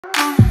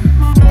Morning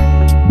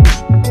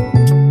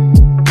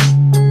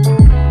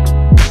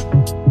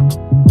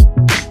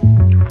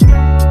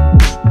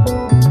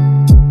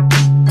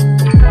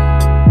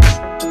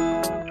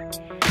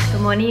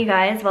you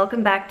guys,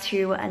 welcome back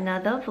to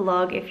another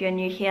vlog. If you're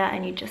new here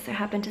and you just so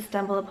happen to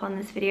stumble upon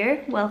this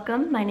video,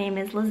 welcome. My name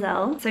is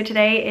Lizelle. So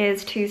today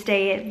is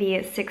Tuesday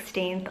the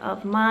 16th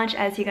of March.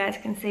 As you guys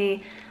can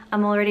see,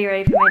 I'm already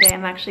ready for my day.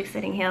 I'm actually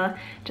sitting here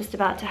just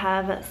about to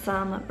have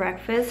some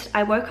breakfast.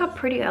 I woke up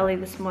pretty early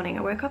this morning.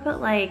 I woke up at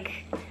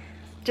like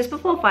just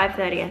before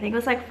 5:30. I think it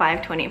was like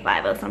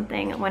 5:25 or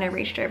something when I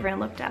reached over and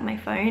looked at my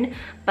phone.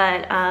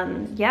 But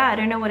yeah, I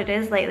don't know what it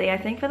is lately. I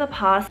think for the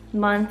past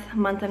month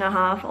and a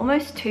half,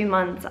 almost 2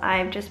 months,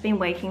 I've just been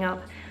waking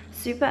up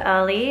super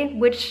early,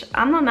 which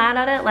I'm not mad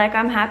at it. Like,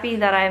 I'm happy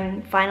that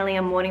I'm finally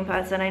a morning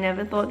person. I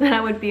never thought that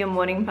I would be a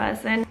morning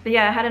person. But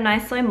yeah, I had a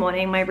nice slow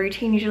morning. My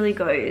routine usually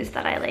goes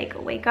that I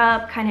like wake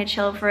up, kind of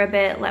chill for a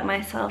bit, let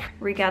myself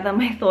regather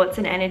my thoughts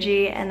and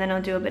energy, and then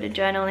I'll do a bit of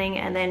journaling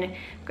and then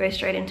go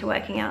straight into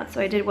working out.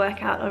 So I did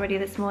work out already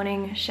this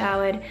morning,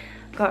 showered,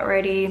 got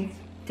ready,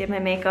 did my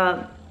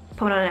makeup,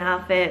 put on an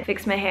outfit,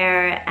 fix my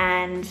hair,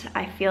 and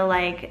I feel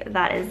like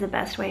that is the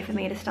best way for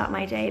me to start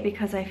my day,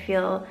 because I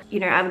feel, you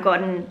know, I've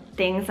gotten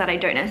things that I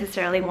don't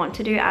necessarily want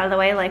to do out of the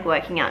way, like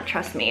working out.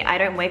 Trust me, I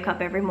don't wake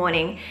up every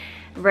morning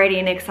ready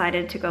and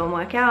excited to go and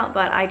work out,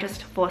 but I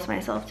just force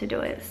myself to do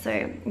it.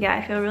 So yeah,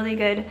 I feel really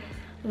good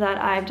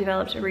that I've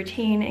developed a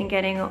routine in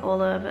getting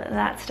all of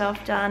that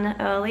stuff done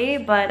early.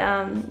 But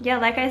yeah,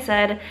 like I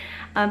said,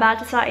 I'm about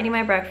to start eating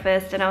my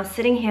breakfast, and I was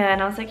sitting here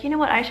and I was like, you know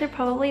what, I should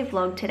probably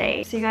vlog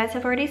today. So you guys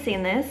have already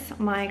seen this,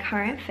 my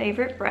current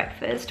favorite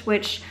breakfast,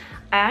 which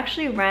I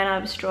actually ran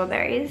out of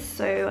strawberries,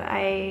 so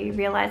I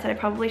realized that I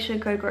probably should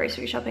go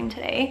grocery shopping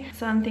today.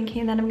 So I'm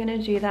thinking that I'm gonna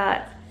do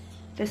that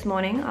this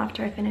morning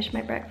after I finish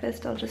my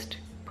breakfast. I'll just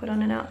put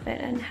on an outfit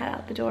and head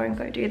out the door and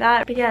go do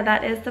that. But yeah,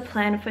 that is the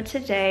plan for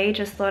today.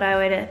 Just thought I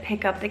would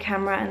pick up the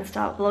camera and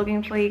start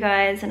vlogging for you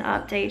guys and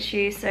update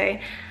you. So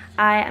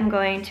I am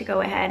going to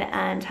go ahead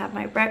and have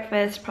my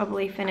breakfast,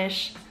 probably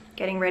finish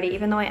getting ready,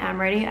 even though I am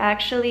ready. I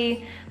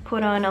actually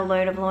put on a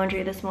load of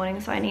laundry this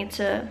morning, so I need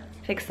to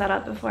fix that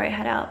up before I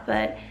head out.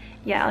 But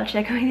yeah, I'll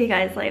check in with you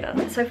guys later.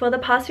 So for the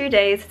past few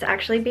days, it's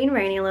actually been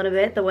raining a little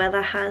bit. The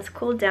weather has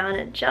cooled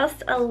down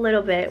just a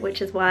little bit,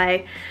 which is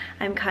why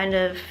I'm kind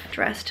of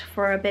dressed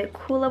for a bit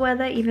cooler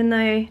weather, even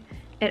though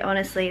it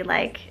honestly,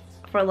 like,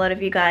 for a lot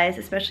of you guys,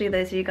 especially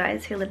those of you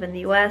guys who live in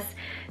the US,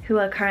 who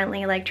are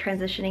currently like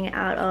transitioning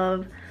out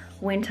of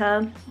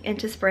winter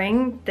into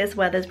spring, this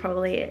weather is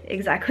probably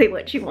exactly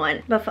what you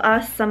want. But for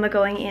us, summer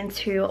going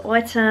into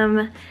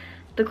autumn,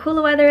 the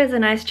cooler weather is a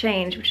nice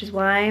change, which is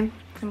why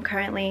I'm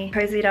currently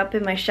cozied up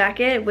in my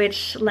jacket,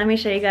 which let me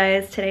show you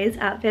guys today's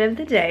outfit of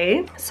the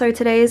day. So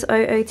today's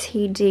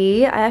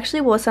OOTD. I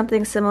actually wore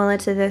something similar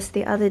to this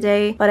the other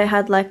day, but I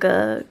had like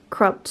a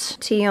cropped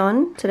tee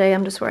on. Today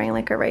I'm just wearing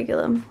like a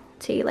regular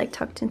tee, like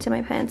tucked into my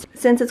pants.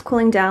 Since it's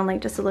cooling down like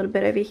just a little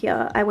bit over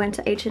here, I went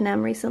to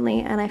H&M recently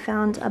and I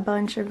found a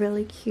bunch of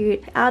really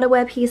cute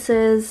outerwear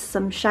pieces,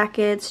 some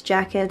jackets,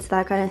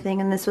 that kind of thing,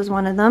 and this was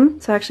one of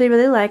them. So I actually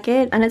really like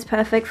it, and it's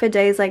perfect for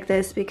days like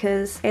this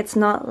because it's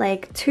not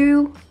like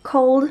too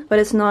cold, but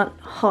it's not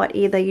hot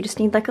either. You just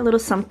need like a little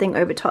something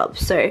over top.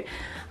 So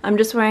I'm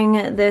just wearing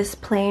this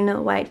plain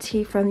white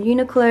tee from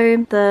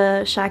Uniqlo.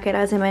 The jacket,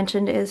 as I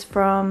mentioned, is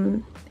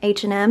from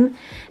H&M,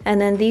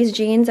 and then these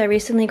jeans, I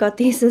recently got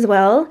these as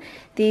well.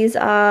 These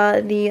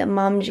are the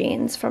mom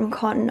jeans from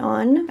Cotton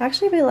On. I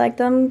actually really like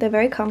them. They're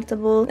very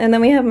comfortable. And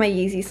then we have my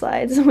Yeezy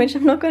slides, which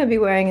I'm not going to be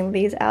wearing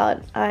these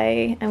out.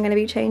 I am going to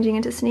be changing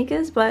into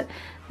sneakers, but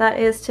that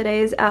is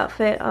today's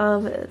outfit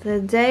of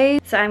the day.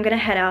 So I'm going to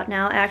head out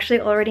now. I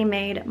actually already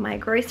made my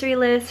grocery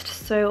list,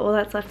 so all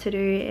that's left to do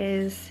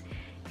is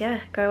yeah,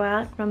 go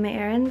out, run my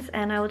errands,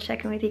 and I will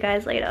check in with you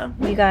guys later.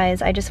 You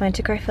guys, I just went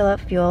to go fill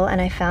up fuel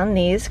and I found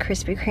these.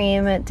 Krispy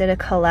Kreme did a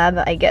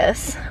collab, I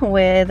guess,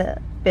 with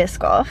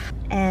Biscoff,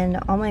 and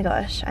oh my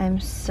gosh, I'm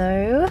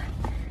so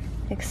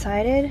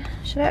excited.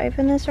 Should I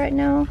open this right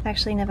now?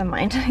 Actually, never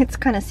mind. It's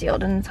kind of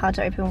sealed and it's hard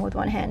to open with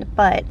one hand,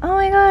 but oh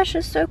my gosh,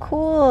 it's so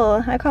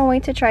cool. I can't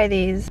wait to try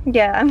these.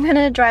 Yeah, I'm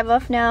gonna drive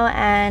off now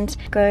and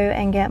go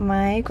and get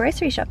my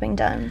grocery shopping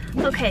done.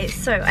 Okay,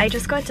 so I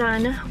just got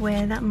done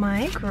with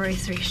my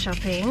grocery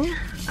shopping.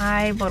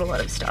 I bought a lot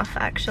of stuff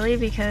actually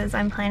because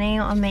I'm planning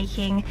on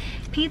making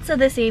pizza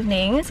this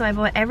evening. So I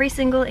bought every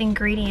single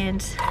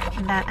ingredient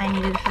that I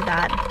needed for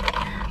that.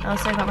 I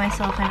also got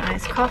myself an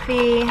iced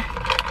coffee.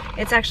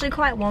 It's actually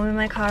quite warm in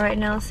my car right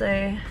now, so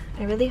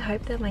I really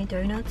hope that my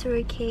donuts are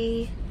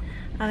okay.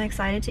 I'm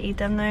excited to eat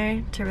them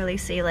though, to really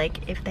see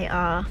like if they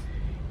are,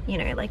 you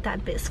know, like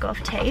that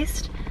Biscoff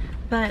taste.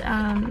 But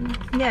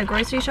yeah,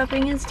 grocery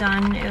shopping is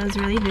done. It was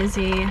really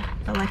busy,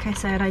 but like I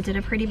said, I did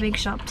a pretty big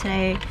shop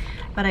today,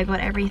 but I got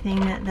everything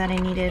that I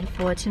needed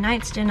for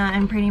tonight's dinner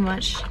and pretty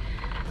much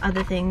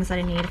other things that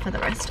I need for the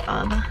rest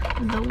of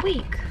the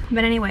week.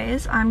 But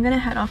anyways, I'm gonna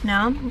head off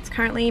now. It's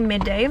currently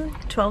midday,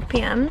 12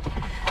 p.m.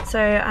 so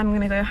I'm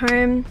gonna go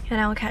home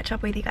and I will catch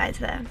up with you guys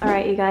there. All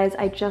right, you guys,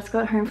 I just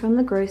got home from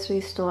the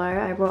grocery store.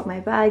 I brought my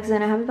bags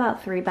and I have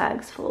about 3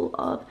 bags full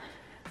of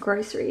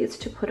groceries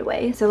to put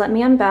away. So let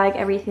me unbag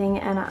everything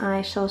and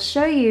I shall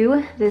show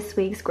you this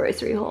week's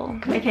grocery haul.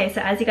 Okay,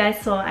 so as you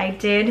guys saw, I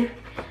did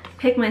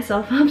pick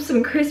myself up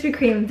some Krispy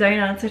Kreme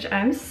donuts, which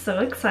I'm so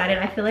excited.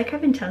 I feel like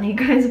I've been telling you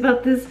guys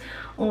about this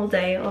all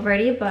day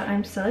already, but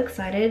I'm so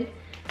excited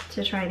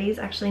to try these.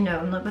 Actually, no,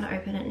 I'm not gonna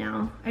open it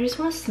now. I just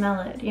want to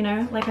smell it, you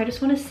know, like I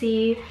just want to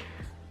see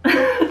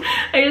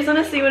I just want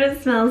to see what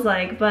it smells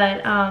like.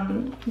 But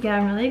yeah,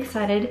 I'm really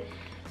excited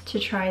to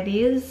try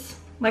these.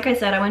 Like I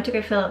said, I went to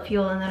go fill up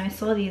fuel and then I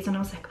saw these and I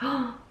was like,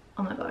 oh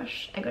my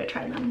gosh, I gotta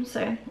try them.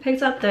 So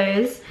picked up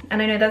those,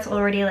 and I know that's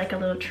already like a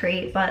little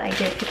treat, but I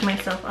did pick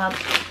myself up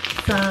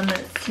some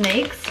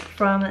snakes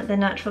from the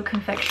Natural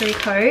Confectionery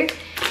Co.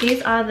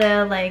 These are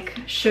the like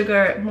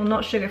sugar, well,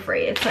 not sugar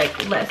free, it's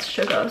like less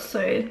sugar,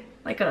 so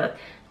like a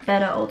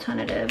better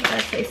alternative,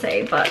 as they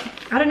say. But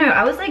I don't know,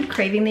 I was like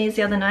craving these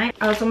the other night.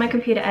 I was on my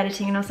computer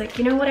editing and I was like,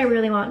 you know what I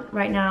really want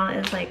right now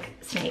is like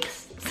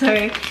snakes.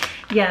 So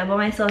yeah, I bought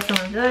myself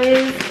some of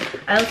those.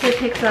 I also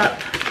picked up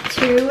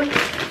 2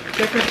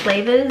 different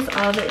flavors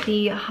of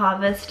the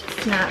Harvest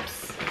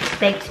Snaps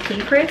baked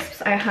tea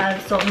crisps. I have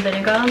salt and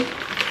vinegar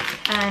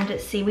and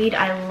seaweed.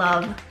 I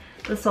love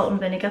the salt and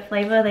vinegar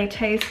flavor. They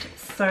taste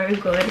so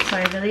good, so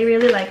I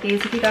really like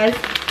these. If you guys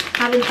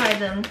haven't tried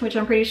them, which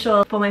I'm pretty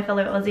sure for my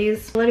fellow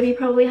Aussies, a lot of you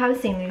probably have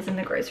seen these in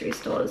the grocery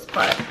stores,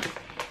 but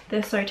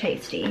they're so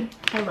tasty.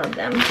 I love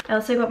them. I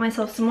also got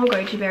myself some more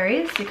goji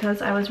berries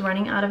because I was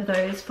running out of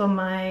those for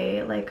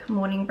my like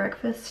morning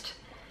breakfast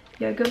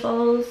yogurt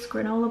bowls,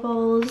 granola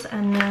bowls,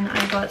 and then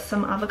I got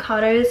some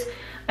avocados.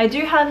 I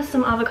do have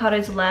some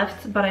avocados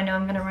left, but I know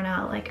I'm gonna run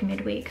out like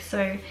midweek,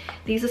 so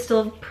these are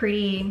still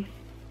pretty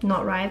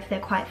not ripe, they're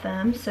quite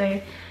firm, so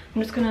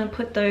I'm just gonna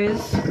put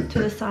those to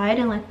the side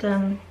and let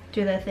them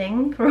do their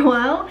thing for a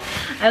while.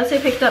 I also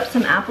picked up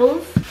some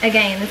apples.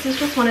 Again, this is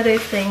just one of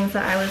those things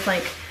that I was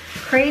like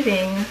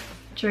craving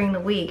during the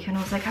week, and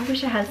I was like, I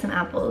wish I had some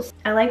apples.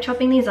 I like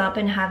chopping these up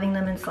and having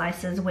them in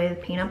slices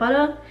with peanut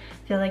butter.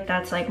 I feel like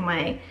that's like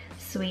my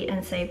sweet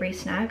and savory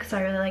snack, so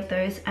I really like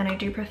those, and I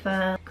do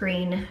prefer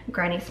green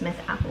Granny Smith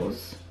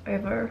apples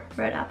over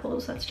red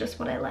apples. That's just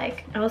what I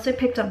like. I also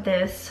picked up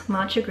this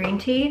matcha green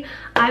tea.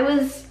 I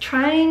was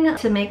trying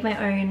to make my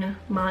own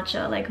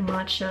matcha, like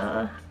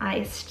matcha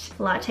iced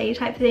latte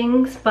type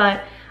things,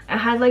 but I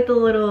had like the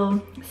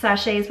little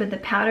sachets with the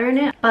powder in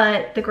it,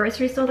 but the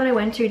grocery store that I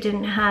went to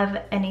didn't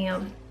have any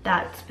of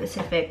that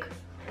specific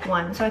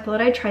one, so I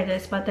thought I'd try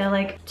this, but they're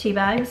like tea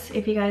bags,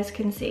 if you guys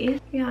can see.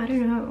 Yeah, I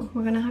don't know,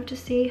 we're gonna have to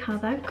see how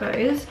that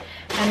goes.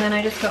 And then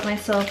I just got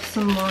myself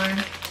some more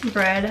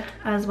bread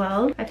as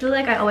well. I feel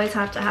like I always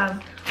have to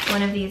have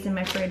one of these in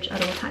my fridge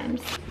at all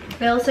times.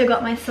 I also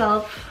got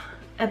myself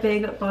a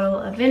big bottle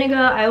of vinegar.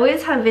 I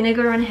always have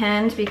vinegar on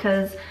hand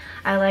because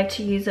I like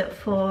to use it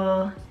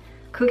for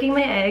cooking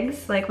my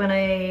eggs, like when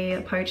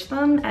I poach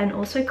them, and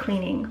also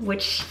cleaning,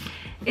 which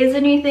is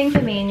a new thing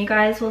for me, and you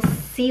guys will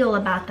see all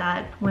about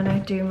that when I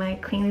do my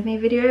clean with me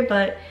video.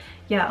 But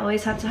yeah, I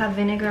always have to have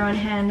vinegar on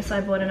hand, so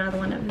I bought another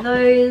one of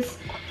those.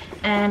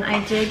 And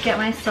I did get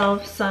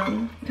myself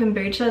some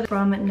kombucha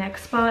from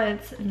Nexpa.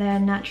 It's their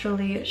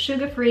naturally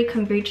sugar-free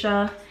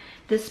kombucha.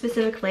 This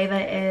specific flavor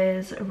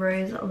is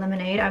rose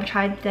lemonade. I've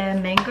tried their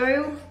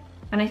mango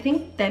and I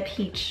think they're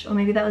peach, or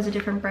maybe that was a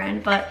different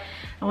brand, but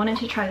I wanted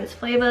to try this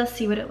flavor,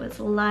 see what it was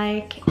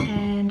like.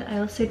 And I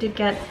also did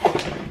get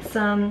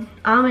some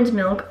almond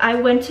milk. I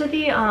went to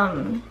the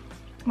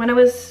when I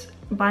was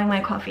buying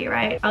my coffee,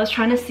 right, I was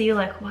trying to see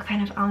like what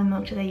kind of almond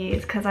milk do they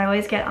use, because I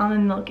always get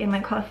almond milk in my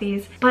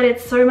coffees, but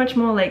it's so much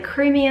more like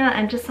creamier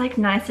and just like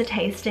nicer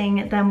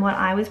tasting than what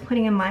I was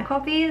putting in my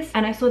coffees.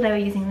 And I saw they were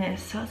using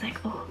this, so I was like,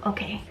 oh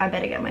okay, I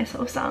better get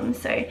myself some.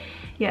 So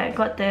yeah, I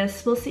got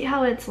this. We'll see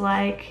how it's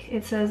like.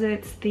 It says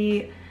it's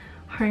the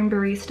home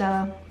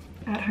barista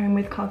at home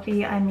with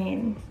coffee. I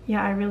mean,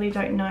 yeah, I really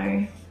don't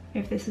know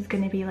if this is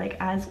going to be like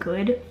as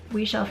good.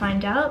 We shall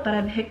find out, but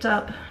I've picked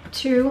up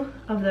 2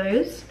 of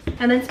those.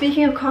 And then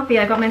speaking of coffee,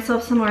 I got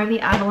myself some more of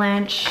the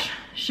Avalanche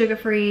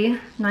sugar-free,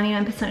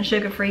 99%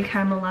 sugar-free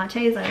caramel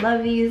lattes. I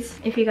love these.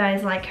 If you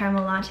guys like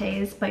caramel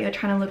lattes, but you're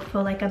trying to look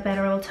for like a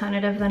better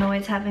alternative than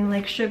always having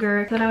like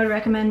sugar, then I would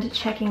recommend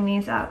checking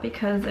these out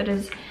because it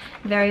is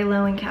very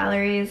low in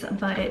calories,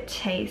 but it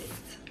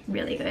tastes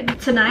really good.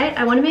 Tonight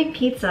I want to make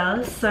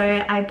pizza,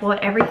 so I bought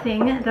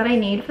everything that I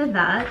need for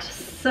that.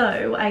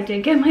 So I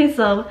did get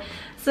myself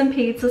some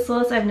pizza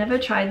sauce. I've never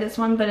tried this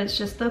one, but it's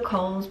just the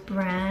Coles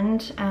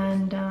brand,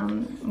 and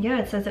yeah,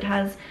 it says it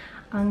has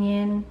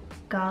onion,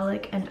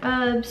 garlic and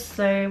herbs,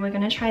 so we're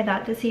gonna try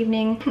that this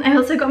evening. I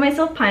also got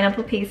myself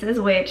pineapple pieces,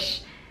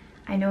 which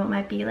I know it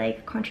might be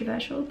like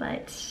controversial,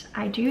 but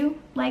I do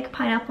like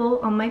pineapple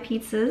on my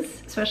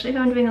pizzas, especially if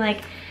I'm doing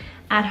like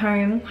at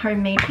home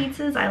homemade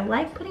pizzas. I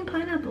like putting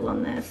pineapple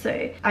on there.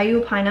 So are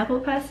you a pineapple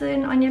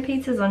person on your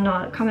pizzas or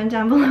not? Comment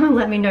down below and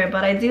let me know,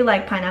 but I do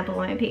like pineapple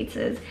on my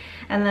pizzas.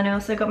 And then I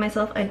also got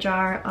myself a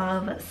jar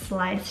of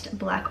sliced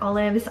black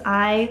olives.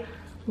 I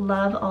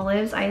love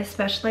olives. I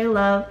especially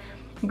love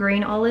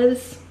green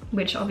olives,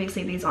 which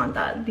obviously these aren't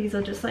that. These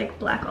are just like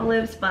black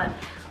olives, but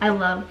I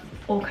love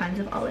all kinds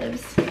of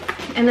olives.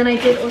 And then I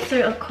did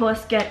also, of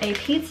course, get a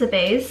pizza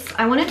base.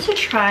 I wanted to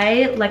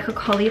try like a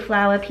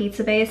cauliflower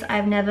pizza base.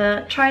 I've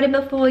never tried it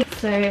before,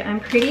 so I'm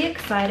pretty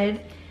excited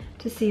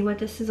to see what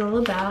this is all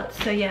about.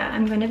 So yeah,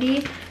 I'm gonna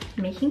be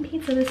making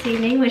pizza this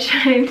evening, which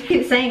I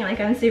keep saying like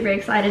I'm super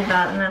excited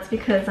about, and that's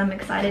because I'm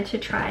excited to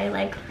try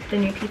like the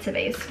new pizza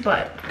base.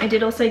 But I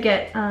did also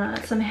get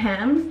some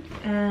ham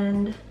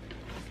and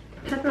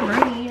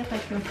pepperoni, if I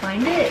can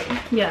find it.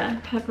 Yeah,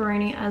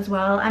 pepperoni as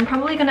well. I'm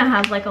probably gonna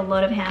have like a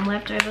lot of ham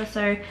left over,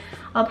 so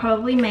I'll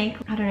probably make,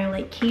 I don't know,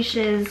 like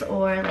quiches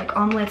or like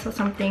omelets or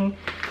something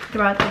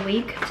throughout the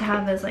week to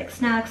have as like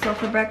snacks or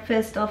for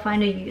breakfast. I'll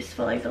find a use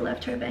for like the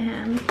leftover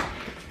ham.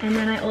 And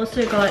then I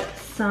also got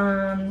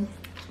some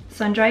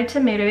sun-dried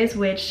tomatoes,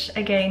 which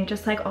again,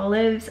 just like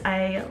olives,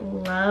 I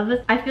love.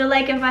 I feel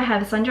like if I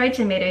have sun-dried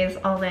tomatoes,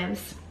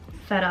 olives,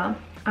 feta,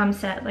 I'm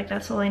set. Like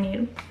that's all I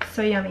need.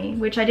 So yummy.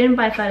 Which I didn't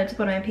buy feta to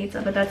put on my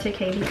pizza, but that's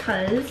okay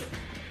because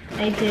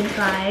I did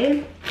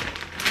buy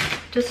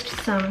just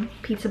some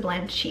pizza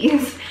blend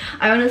cheese.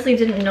 I honestly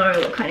didn't know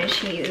what kind of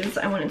cheese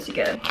I wanted to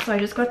get, so I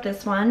just got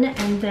this one.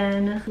 And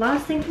then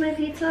last thing for my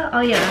pizza,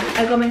 oh yeah,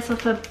 I got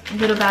myself a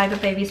little bag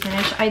of baby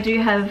spinach. I do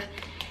have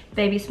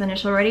baby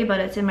spinach already, but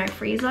it's in my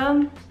freezer,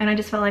 and I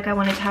just felt like I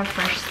wanted to have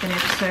fresh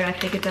spinach, so I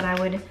figured that I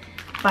would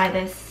buy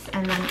this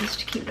and then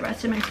just keep the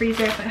rest in my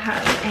freezer if I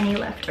have any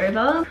left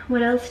over.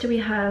 What else do we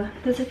have?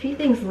 There's a few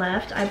things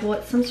left. I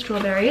bought some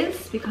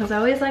strawberries because I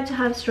always like to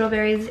have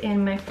strawberries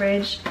in my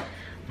fridge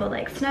for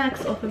like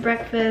snacks or for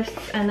breakfast.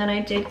 And then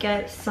I did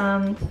get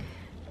some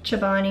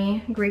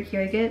Chobani Greek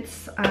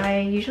yogurts. I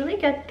usually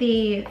get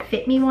the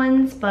Fit Me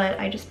ones, but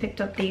I just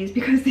picked up these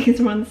because these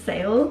were on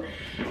sale.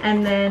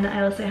 And then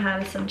I also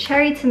have some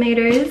cherry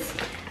tomatoes,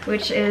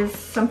 which is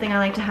something I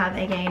like to have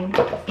again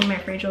in my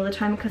fridge all the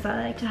time because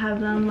I like to have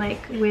them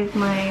like with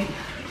my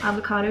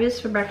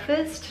avocados for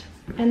breakfast.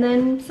 And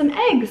then some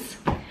eggs.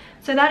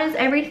 So that is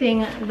everything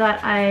that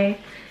I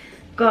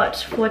got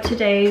for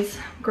today's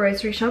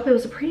grocery shop. It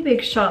was a pretty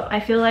big shop. I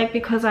feel like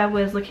because I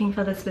was looking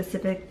for the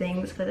specific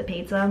things for the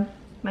pizza,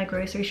 my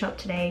grocery shop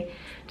today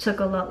took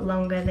a lot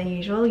longer than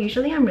usual.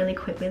 Usually I'm really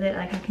quick with it,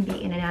 like I can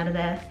be in and out of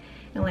there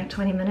in like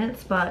 20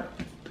 minutes, but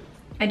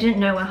I didn't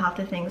know where half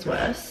the things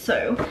were.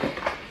 So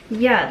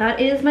yeah, that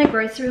is my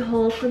grocery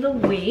haul for the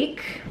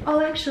week.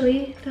 Oh,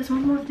 actually, there's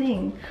one more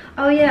thing.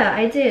 Oh yeah,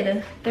 I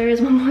did. There is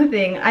one more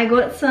thing. I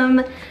got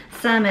some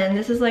salmon.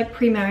 This is like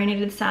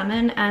pre-marinated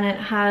salmon, and it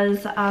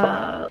has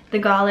the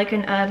garlic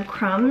and herb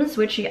crumbs,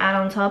 which you add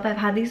on top. I've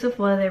had these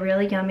before. They're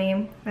really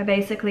yummy. I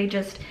basically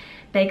just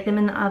bake them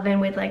in the oven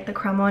with like the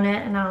crumb on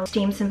it, and I'll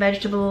steam some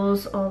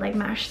vegetables or like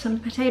mash some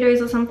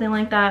potatoes or something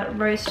like that,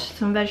 roast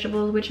some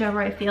vegetables,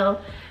 whichever I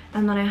feel,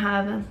 and then I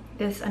have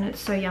this, and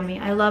it's so yummy.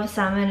 I love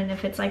salmon, and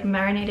if it's like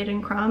marinated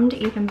and crumbed,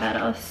 even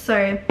better.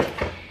 So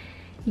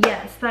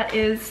yes, that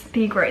is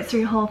the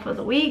grocery haul for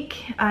the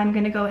week. I'm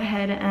gonna go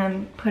ahead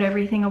and put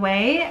everything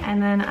away, and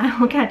then I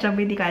will catch up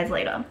with you guys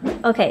later.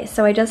 Okay,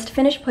 so I just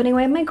finished putting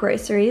away my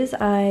groceries.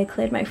 I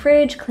cleared my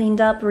fridge, cleaned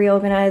up,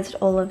 reorganized,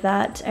 all of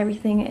that.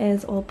 Everything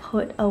is all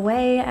put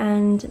away,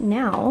 and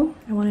now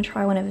I want to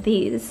try one of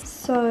these.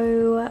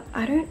 So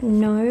I don't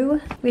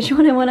know which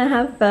one I want to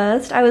have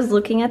first. I was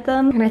looking at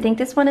them, and I think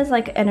this one is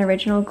like an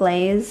original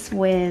glaze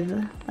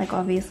with like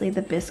obviously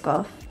the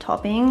Biscoff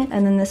topping,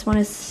 and then this one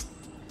is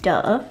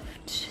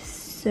stuffed.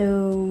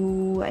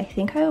 So I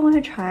think I want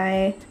to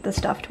try the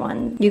stuffed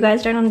one. You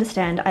guys don't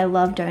understand. I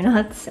love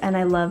donuts and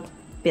I love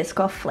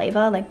Biscoff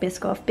flavor, like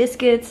Biscoff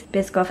biscuits,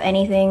 Biscoff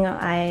anything.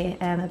 I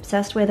am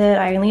obsessed with it.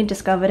 I only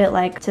discovered it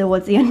like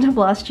towards the end of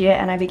last year,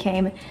 and I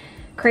became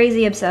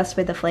crazy obsessed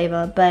with the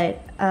flavor.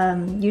 But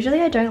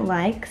usually I don't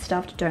like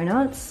stuffed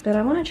donuts, but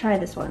I want to try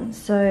this one.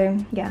 So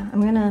yeah,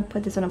 I'm gonna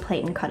put this on a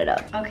plate and cut it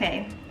up.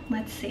 Okay,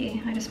 let's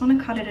see. I just want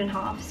to cut it in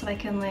half so I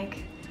can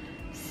like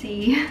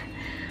see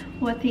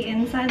what the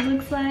inside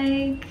looks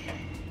like.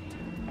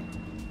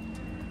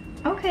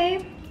 Okay,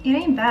 it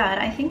ain't bad.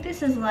 I think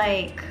this is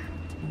like,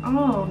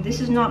 oh,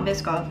 this is not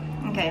Biscoff.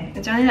 Okay,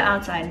 it's only the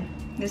outside.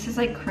 This is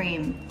like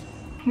cream,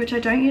 which I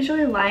don't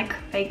usually like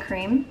fake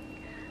cream,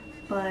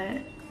 but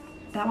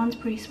that one's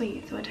pretty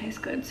sweet, so it tastes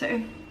good.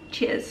 So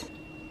cheers.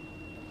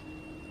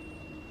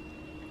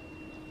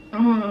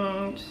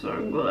 It's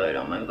so good,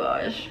 oh my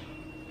gosh.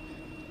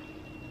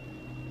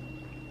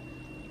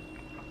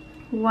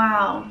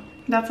 Wow,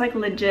 that's like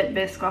legit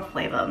Biscoff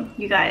flavor.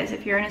 You guys,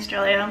 if you're in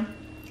Australia,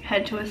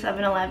 head to a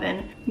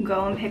 7-Eleven,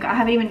 go and pick. I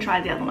haven't even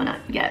tried the other one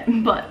yet,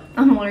 but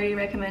I'm already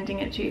recommending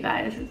it to you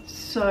guys. It's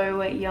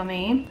so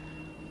yummy.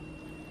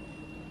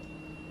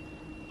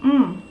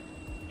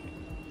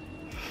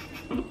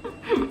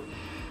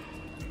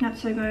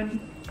 That's so good.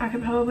 I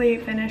could probably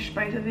finish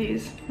both of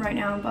these right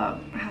now, but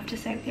I have to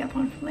save the other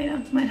one for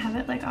later. Might have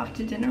it like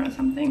after dinner or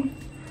something.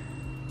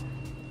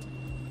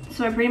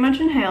 So I pretty much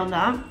inhaled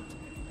that,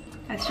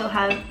 I still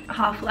have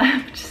half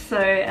left, so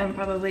I'm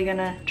probably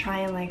gonna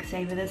try and like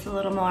savor this a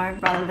little more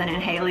rather than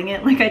inhaling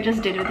it like I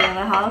just did with the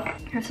other half.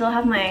 I still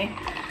have my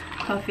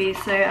coffee,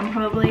 so I'm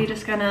probably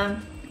just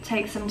gonna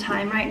take some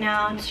time right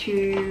now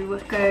to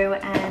go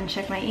and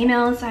check my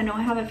emails. I know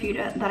I have a few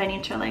that I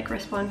need to like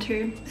respond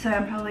to, so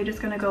I'm probably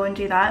just gonna go and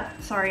do that.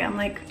 Sorry, I'm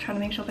like trying to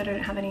make sure that I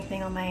don't have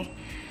anything on my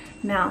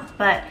mouth,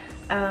 but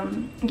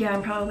yeah,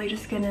 I'm probably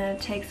just gonna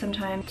take some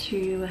time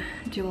to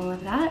do all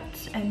of that,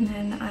 and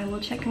then I will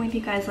check in with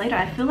you guys later.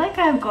 I feel like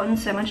I've gotten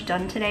so much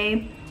done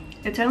today.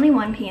 It's only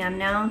 1 p.m.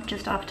 now,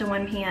 just after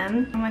 1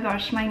 p.m. Oh my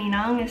gosh, my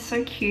Ninang is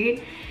so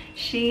cute.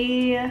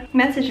 She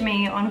messaged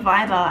me on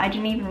Viber. I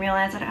didn't even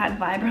realize that I had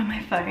Viber on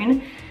my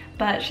phone,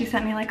 but she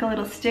sent me like a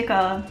little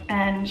sticker,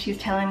 and she's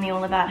telling me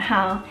all about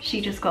how she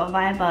just got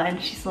Viber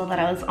and she saw that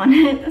I was on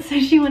it, so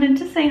she wanted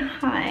to say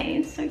hi.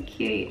 It's so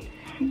cute.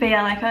 But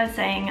yeah, like I was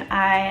saying,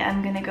 I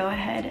am gonna go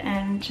ahead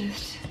and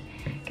just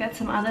get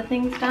some other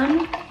things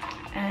done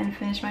and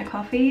finish my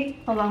coffee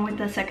along with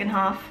the second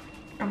half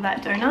of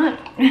that donut,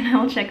 and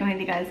I'll check in with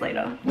you guys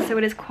later. So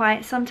it is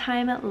quite some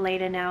time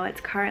later now. It's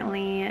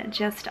currently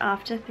just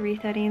after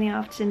 3:30 in the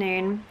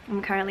afternoon.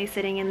 I'm currently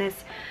sitting in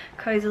this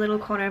cozy little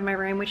corner of my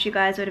room, which you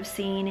guys would have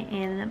seen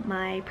in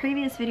my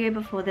previous video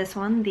before this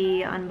one,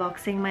 the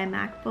unboxing my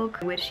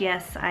MacBook, which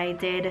yes, I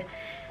did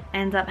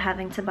end up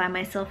having to buy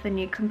myself a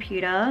new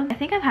computer. I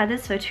think I've had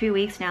this for 2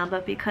 weeks now,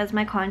 but because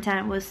my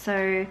content was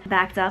so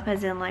backed up,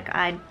 as in like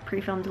I'd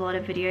pre-filmed a lot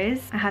of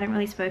videos, I hadn't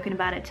really spoken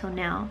about it till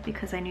now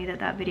because I knew that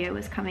that video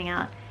was coming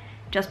out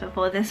just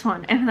before this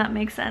one, if that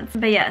makes sense.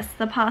 But yes,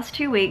 the past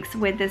 2 weeks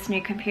with this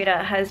new computer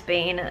has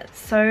been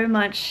so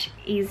much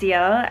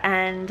easier,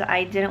 and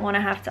I didn't want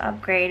to have to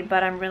upgrade,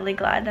 but I'm really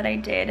glad that I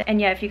did. And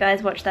yeah, if you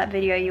guys watched that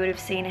video, you would have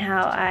seen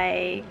how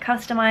I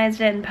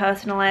customized it and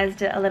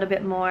personalized it a little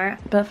bit more.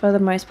 But for the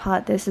most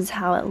part, this is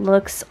how it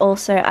looks.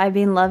 Also, I've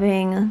been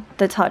loving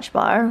the touch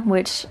bar,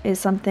 which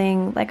is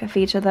something like a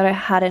feature that I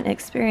hadn't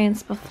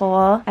experienced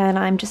before, and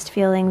I'm just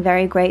feeling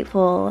very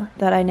grateful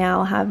that I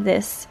now have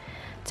this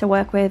to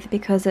work with,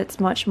 because it's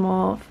much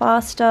more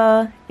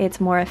faster, it's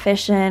more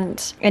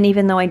efficient, and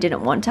even though I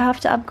didn't want to have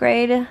to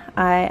upgrade,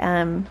 I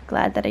am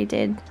glad that I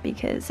did,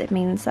 because it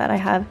means that I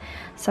have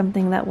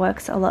something that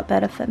works a lot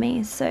better for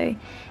me. So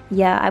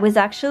yeah, I was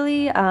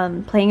actually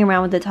playing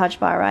around with the touch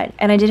bar, right,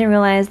 and I didn't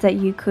realize that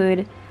you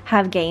could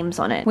have games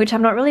on it, which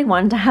I'm not really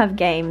one to have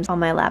games on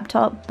my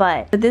laptop,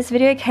 but this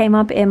video came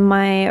up in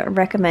my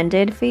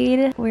recommended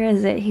feed. Where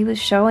is it? He was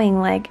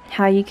showing like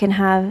how you can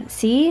have,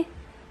 see?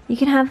 You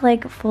can have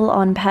like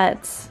full-on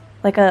pets,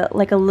 like a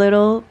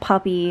little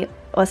puppy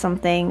or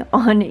something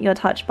on your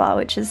touch bar,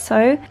 which is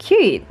so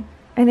cute.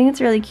 I think it's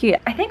really cute.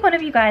 I think one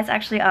of you guys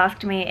actually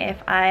asked me if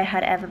I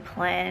had ever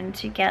planned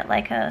to get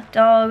like a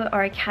dog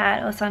or a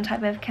cat or some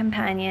type of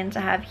companion to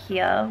have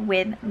here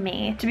with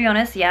me. To be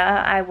honest,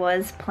 yeah, I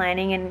was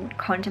planning and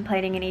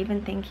contemplating and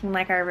even thinking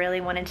like I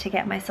really wanted to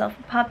get myself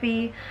a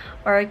puppy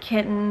or a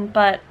kitten,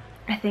 but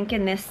I think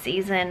in this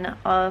season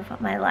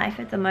of my life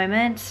at the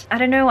moment, I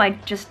don't know, I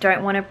just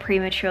don't want to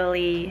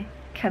prematurely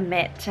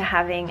commit to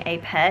having a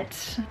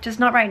pet. Just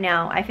not right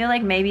now. I feel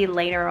like maybe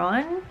later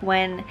on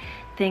when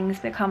things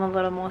become a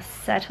little more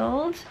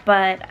settled,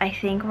 but I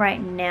think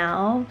right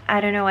now,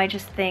 I don't know, I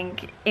just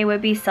think it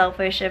would be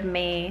selfish of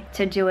me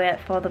to do it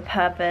for the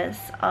purpose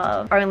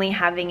of only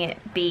having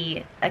it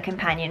be a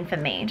companion for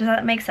me. Does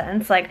that make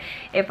sense? Like,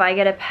 if I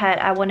get a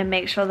pet, I want to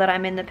make sure that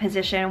I'm in the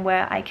position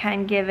where I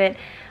can give it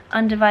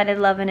undivided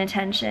love and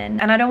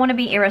attention, and I don't want to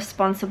be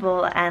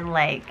irresponsible and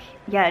like,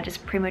 yeah,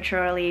 just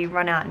prematurely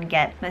run out and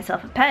get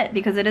myself a pet,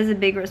 because it is a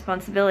big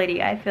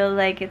responsibility. I feel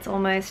like it's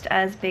almost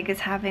as big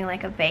as having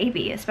like a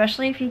baby,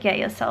 especially if you get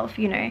yourself,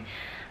 you know,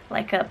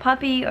 like a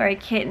puppy or a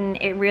kitten.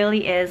 It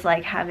really is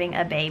like having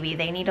a baby.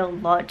 They need a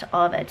lot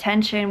of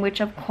attention, which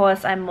of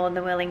course I'm more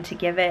than willing to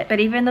give it. But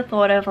even the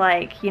thought of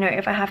like, you know,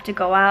 if I have to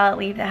go out,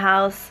 leave the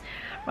house,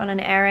 run an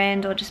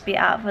errand, or just be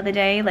out for the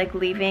day, like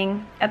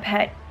leaving a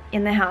pet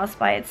in the house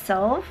by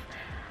itself,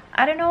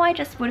 I don't know, I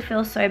just would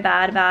feel so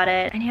bad about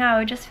it. And yeah, I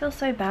would just feel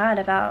so bad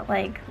about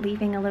like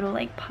leaving a little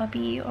like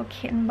puppy or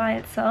kitten by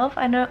itself.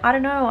 I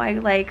don't know, I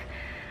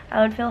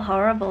would feel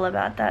horrible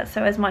about that.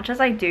 So as much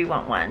as I do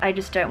want one, I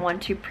just don't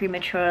want to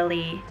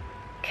prematurely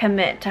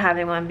commit to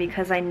having one,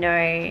 because I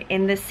know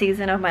in this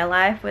season of my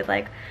life with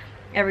like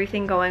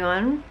everything going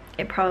on,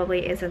 it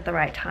probably isn't the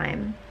right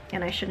time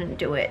and I shouldn't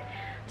do it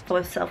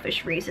for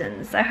selfish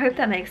reasons. I hope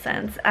that makes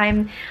sense.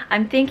 I'm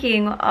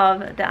thinking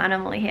of the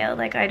animal here.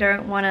 Like, I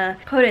don't want to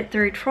put it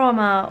through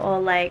trauma or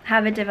like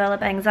have it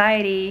develop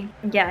anxiety.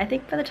 Yeah, I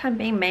think for the time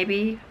being,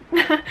 maybe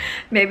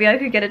maybe I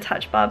could get a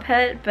touch bar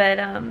pet, but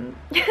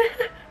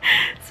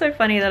it's so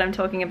funny that I'm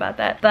talking about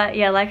that. But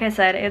yeah, like I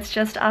said, it's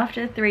just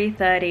after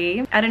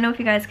 3:30. I don't know if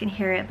you guys can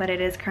hear it, but it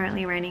is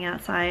currently raining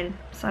outside. It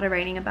started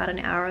raining about an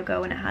hour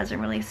ago and it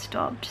hasn't really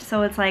stopped.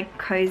 So it's like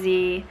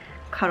cozy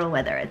cuddle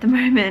weather at the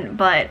moment,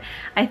 but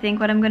I think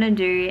what I'm gonna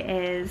do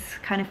is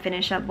kind of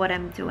finish up what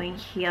I'm doing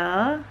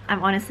here.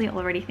 I'm honestly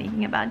already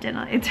thinking about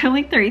dinner. It's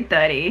only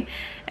 3:30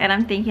 and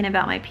I'm thinking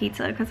about my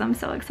pizza because I'm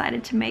so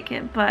excited to make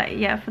it. But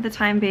yeah, for the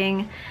time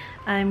being,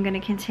 I'm gonna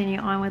continue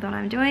on with what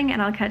I'm doing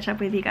and I'll catch up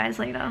with you guys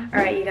later.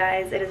 Alright you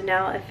guys, it is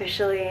now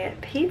officially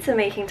pizza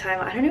making time.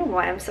 I don't know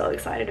why I'm so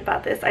excited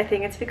about this. I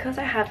think it's because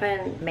I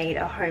haven't made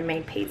a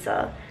homemade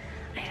pizza,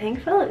 I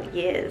think, for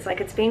years. Like,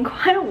 it's been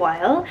quite a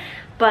while,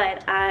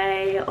 but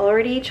I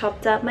already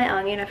chopped up my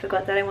onion. I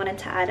forgot that I wanted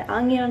to add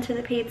onion onto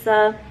the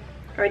pizza.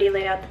 Already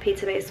laid out the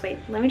pizza base. Wait,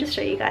 let me just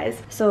show you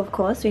guys. So of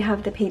course we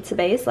have the pizza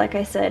base. Like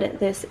I said,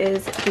 this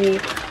is the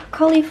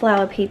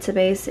cauliflower pizza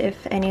base. If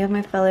any of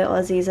my fellow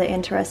Aussies are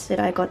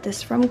interested, I got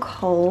this from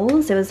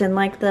Coles. It was in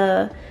like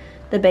the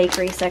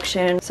bakery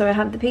section. So I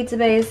have the pizza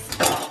base.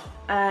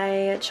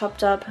 I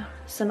chopped up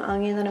some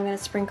onion that I'm going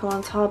to sprinkle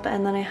on top,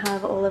 and then I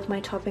have all of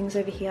my toppings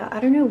over here. I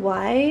don't know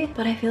why,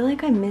 but I feel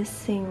like I'm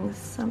missing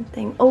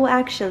something. Oh,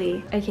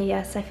 actually, okay,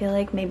 yes, I feel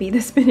like maybe the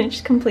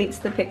spinach completes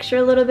the picture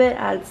a little bit,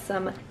 adds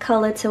some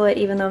color to it,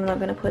 even though I'm not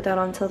going to put that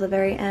on until the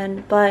very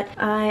end. But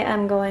I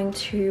am going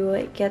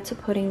to get to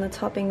putting the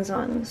toppings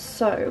on.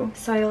 So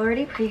I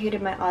already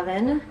preheated my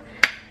oven,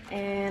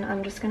 and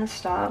I'm just going to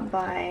start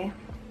by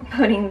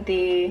putting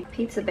the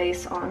pizza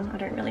base on. I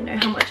don't really know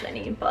how much I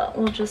need, but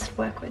we'll just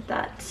work with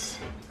that.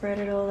 Spread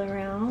it all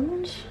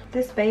around.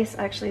 This base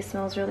actually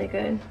smells really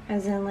good,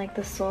 as in like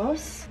the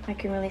sauce. I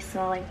can really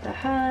smell like the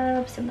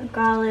herbs and the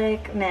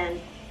garlic. Man,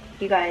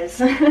 you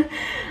guys,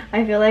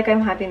 I feel like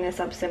I'm hyping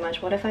this up so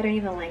much. What if I don't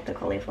even like the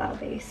cauliflower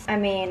base? I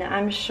mean,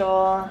 I'm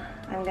sure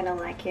I'm gonna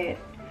like it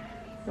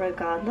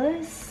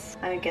regardless.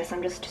 I guess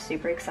I'm just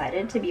super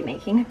excited to be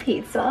making a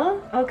pizza.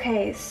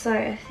 Okay, so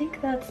I think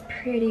that's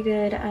pretty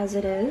good as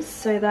it is.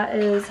 So that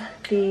is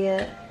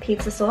the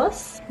pizza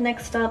sauce.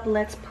 Next up,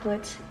 let's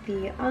put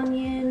the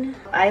onion.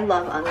 I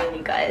love onion,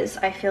 you guys.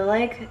 I feel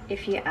like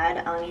if you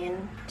add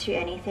onion to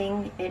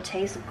anything, it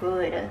tastes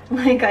good.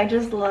 Like, I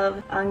just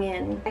love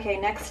onion. Okay,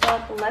 next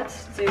up,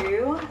 let's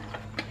do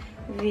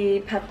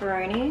the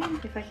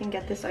pepperoni. If I can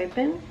get this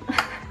open.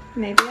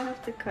 Maybe I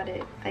have to cut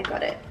it. I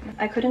got it.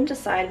 I couldn't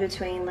decide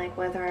between like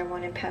whether I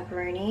wanted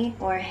pepperoni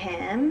or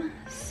ham,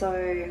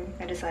 so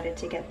I decided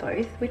to get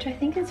both, which I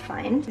think is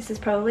fine. This is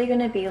probably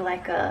gonna be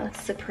like a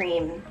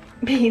supreme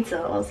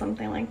pizza or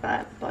something like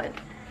that, but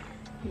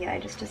yeah, I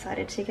just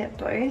decided to get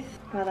both.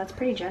 Well, that's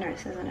pretty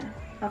generous, isn't it?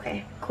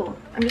 Okay, cool.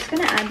 I'm just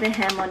gonna add the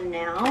ham on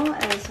now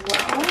as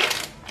well.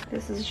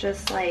 This is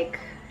just like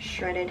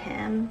shredded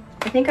ham.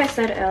 I think I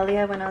said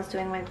earlier when I was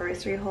doing my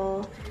grocery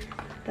haul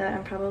that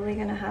I'm probably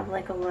gonna have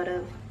like a lot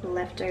of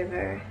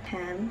leftover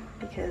ham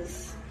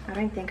because I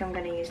don't think I'm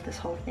gonna use this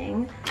whole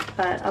thing,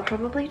 but I'll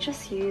probably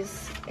just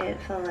use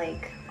it for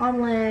like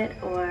omelet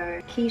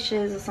or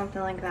quiches or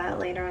something like that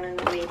later on in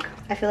the week.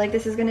 I feel like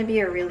this is gonna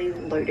be a really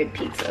loaded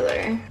pizza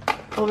though.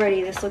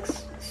 Already this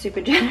looks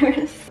super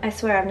generous. I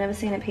swear I've never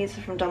seen a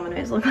pizza from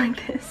Domino's look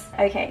like this.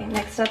 Okay,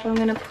 next up I'm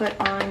gonna put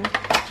on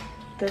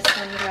the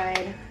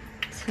sun-dried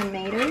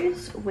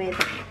tomatoes with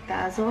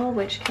basil,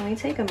 which, can we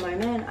take a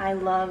moment? I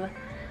love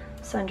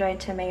sun-dried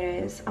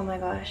tomatoes. Oh my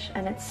gosh,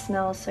 and it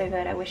smells so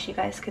good. I wish you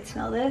guys could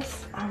smell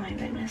this. Oh my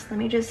goodness, let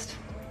me just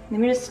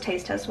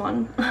taste test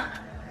one.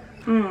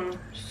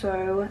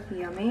 So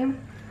yummy.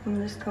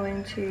 I'm just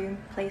going to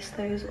place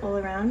those all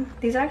around.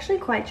 These are actually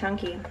quite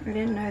chunky. I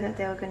didn't know that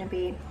they were going to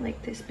be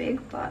like this big,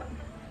 but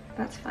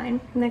that's fine.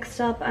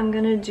 Next up, I'm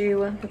gonna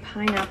do the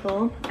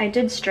pineapple. I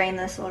did strain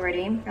this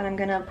already, and I'm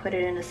gonna put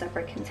it in a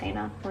separate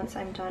container once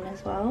I'm done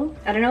as well.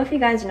 I don't know if you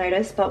guys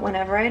noticed, but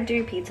whenever I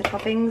do pizza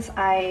toppings,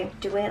 I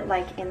do it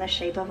like in the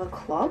shape of a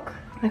clock.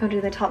 Like, I'll do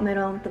the top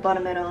middle, the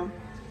bottom middle,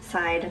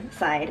 side,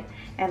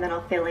 and then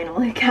I'll fill in all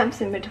the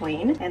gaps in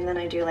between, and then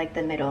I do like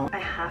the middle. I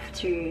have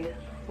to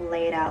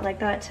lay it out like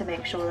that to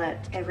make sure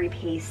that every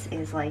piece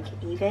is like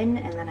even,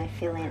 and then I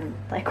fill in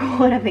like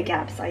whatever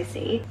gaps I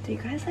see. Do you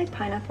guys like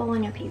pineapple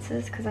on your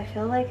pizzas? Because I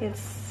feel like it's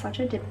such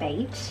a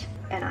debate,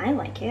 and I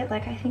like it.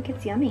 Like, I think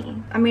it's yummy.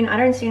 I mean, I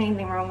don't see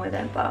anything wrong with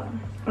it, but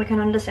I can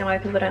understand why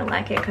people don't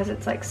like it because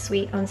it's like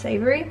sweet,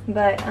 unsavory.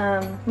 But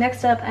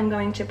next up, I'm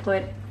going to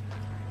put,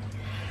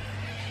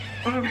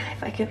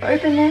 if I can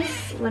open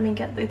this, let me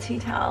get the tea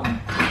towel.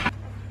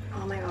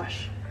 Oh my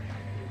gosh.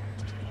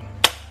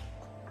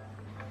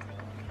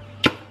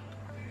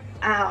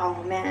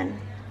 Ow, man.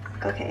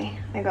 Okay,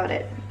 I got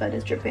it, but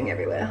it's dripping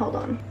everywhere. Hold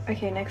on.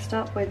 Okay, next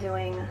up we're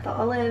doing the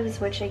olives,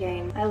 which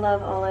again, I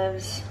love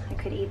olives. I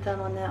could eat them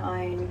on their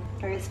own.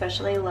 I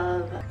especially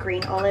love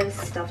green olives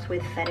stuffed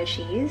with feta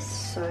cheese.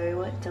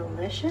 So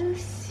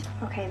delicious.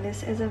 Okay,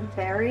 this is a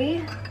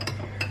very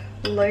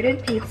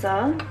loaded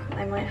pizza.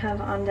 I might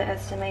have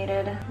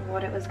underestimated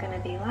what it was going to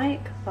be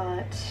like,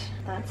 but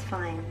that's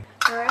fine.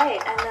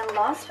 Alright, and then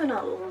last but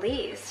not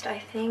least, I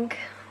think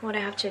what I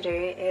have to do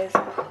is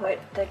put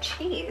the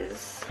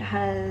cheese. It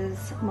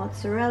has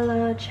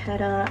mozzarella,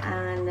 cheddar,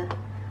 and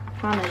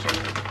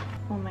Parmesan.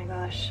 Oh my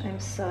gosh, I'm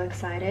so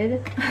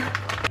excited.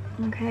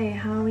 Okay,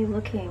 how are we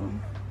looking?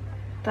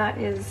 That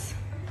is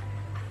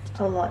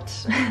a lot.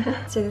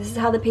 So this is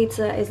how the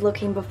pizza is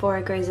looking before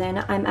it goes in.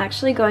 I'm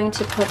actually going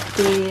to put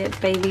the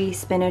baby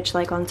spinach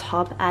like on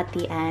top at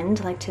the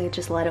end, like to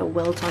just let it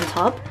wilt on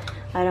top.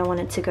 I don't want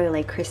it to go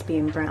like crispy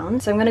and brown.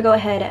 So I'm gonna go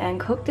ahead and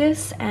cook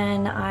this,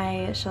 and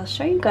I shall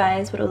show you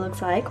guys what it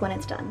looks like when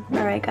it's done.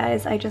 All right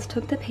guys, I just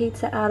took the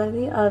pizza out of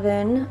the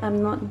oven.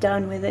 I'm not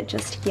done with it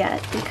just yet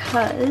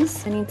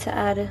because I need to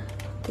add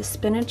the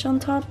spinach on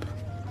top,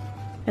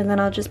 and then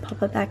I'll just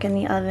pop it back in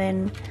the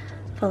oven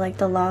for like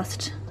the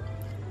last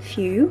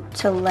few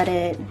to let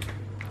it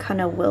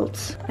kind of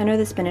wilt. I know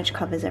the spinach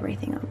covers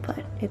everything up,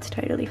 but it's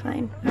totally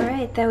fine. All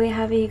right, there we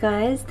have it, you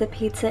guys. The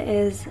pizza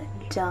is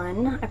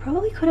done. I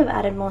probably could have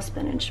added more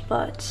spinach,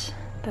 but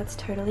that's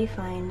totally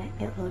fine.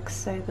 It looks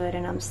so good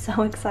and I'm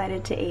so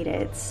excited to eat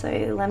it. So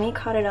let me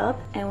cut it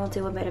up and we'll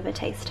do a bit of a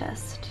taste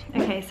test.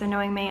 Okay, so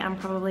knowing me, I'm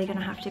probably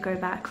gonna have to go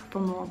back for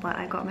more, but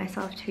I got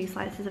myself 2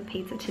 slices of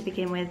pizza to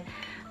begin with.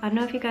 I don't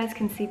know if you guys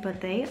can see, but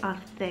they are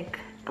thick.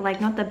 Like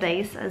not the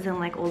base as in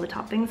like all the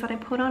toppings that I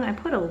put on. I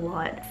put a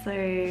lot. So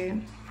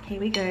here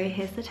we go.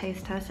 Here's the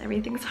taste test.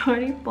 Everything's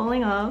already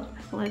falling off.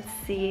 Let's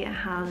see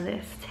how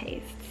this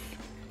tastes.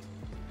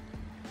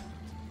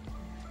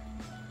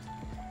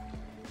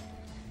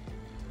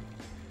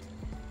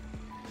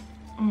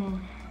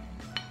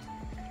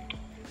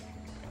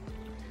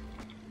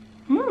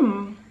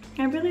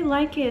 I really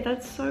like it.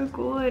 That's so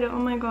good. Oh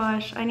my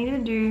gosh. I need to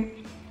do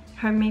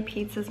homemade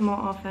pizzas more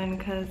often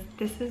because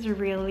this is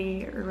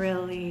really,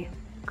 really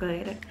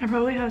good. I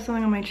probably have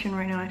something on my chin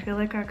right now. I feel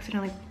like I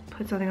accidentally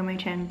put something on my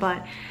chin,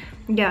 but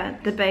yeah,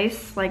 the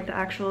base, like the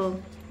actual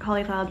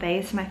cauliflower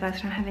base, my first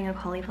time having a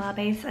cauliflower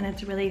base, and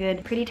it's really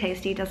good, pretty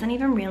tasty. It doesn't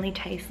even really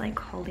taste like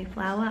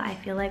cauliflower. I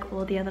feel like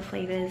all the other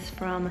flavors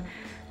from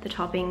the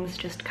toppings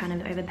just kind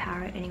of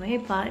overpower it anyway,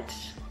 but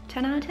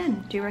 10 out of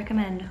 10, do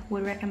recommend,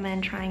 would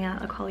recommend trying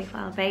out a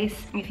cauliflower base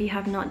if you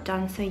have not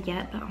done so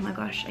yet. But oh my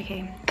gosh,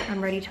 okay, I'm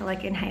ready to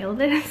like inhale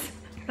this.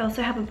 I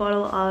also have a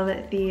bottle of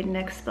the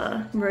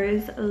Nexpa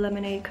Rose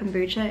Lemonade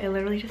Kombucha. It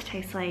literally just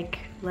tastes like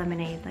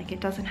lemonade. Like it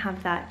doesn't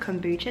have that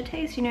kombucha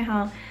taste. You know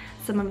how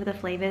some of the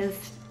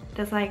flavors,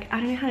 there's like,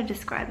 I don't know how to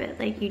describe it.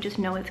 Like you just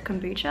know it's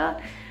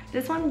kombucha.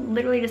 This one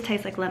literally just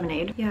tastes like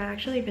lemonade. Yeah, I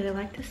actually really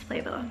like this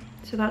flavor.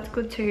 So that's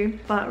good too.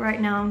 But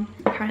right now,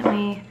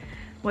 currently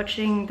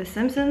watching The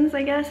Simpsons,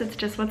 I guess. It's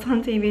just what's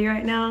on TV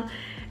right now.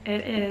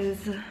 It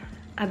is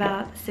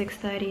about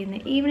 6:30 in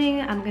the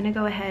evening. I'm gonna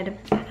go ahead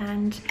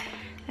and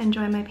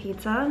enjoy my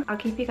pizza. I'll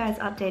keep you guys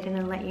updated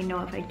and let you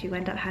know if I do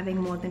end up having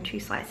more than 2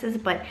 slices,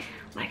 but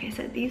like I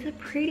said, these are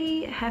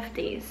pretty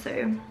hefty,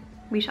 so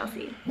we shall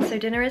see. So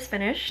dinner is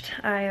finished.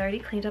 I already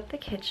cleaned up the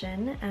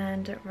kitchen,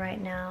 and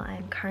right now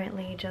I'm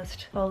currently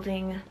just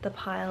folding the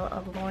pile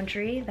of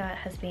laundry that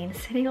has been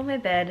sitting on my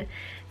bed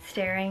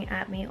staring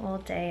at me all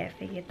day. I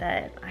figured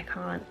that I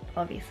can't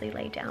obviously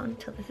lay down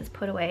till this is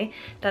put away.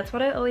 That's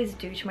what I always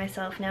do to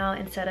myself now.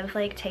 Instead of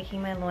like taking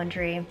my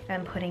laundry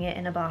and putting it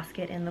in a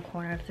basket in the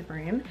corner of the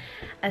room,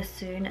 as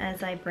soon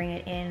as I bring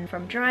it in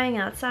from drying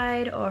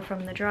outside or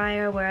from the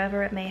dryer,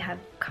 wherever it may have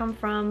come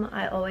from,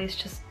 I always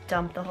just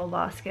dump the whole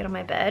basket on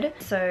my bed.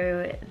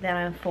 So then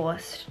I'm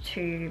forced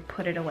to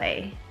put it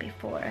away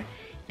before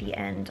the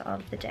end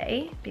of the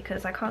day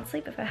because I can't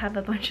sleep if I have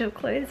a bunch of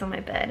clothes on my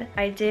bed.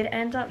 I did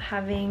end up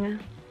having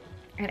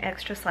an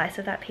extra slice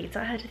of that pizza.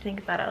 I had to think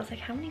about it. I was like,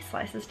 how many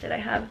slices did I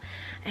have?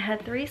 I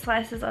had 3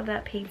 slices of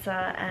that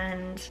pizza,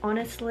 and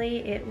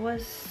honestly, it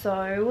was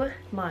so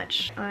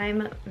much.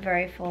 I'm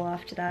very full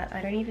after that.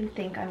 I don't even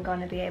think I'm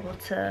gonna be able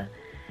to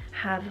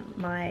have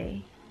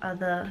my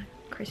other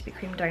Krispy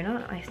Kreme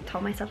donut. I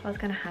told myself I was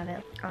gonna have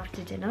it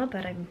after dinner,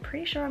 but I'm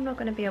pretty sure I'm not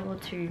gonna be able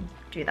to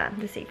do that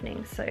this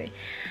evening. So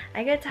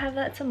I get to have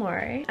that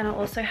tomorrow, and I'll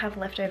also have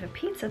leftover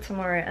pizza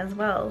tomorrow as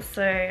well.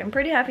 So I'm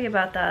pretty happy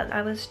about that.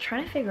 I was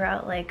trying to figure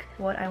out like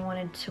what I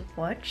wanted to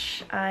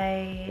watch.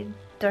 I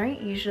don't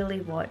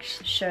usually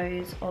watch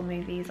shows or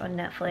movies on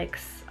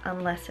Netflix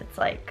unless it's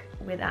like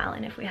with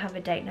Alan, if we have a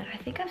date night. I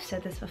think I've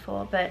said this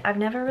before, but I've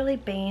never really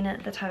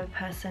been the type of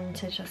person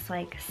to just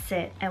like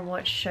sit and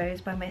watch shows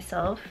by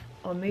myself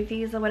or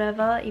movies or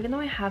whatever. Even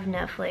though I have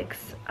Netflix,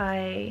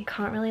 I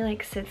can't really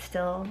like sit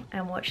still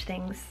and watch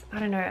things. I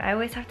don't know, I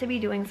always have to be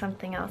doing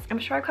something else. I'm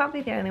sure I can't be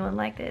the only one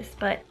like this,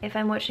 but if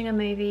I'm watching a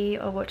movie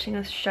or watching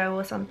a show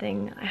or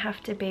something, I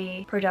have to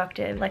be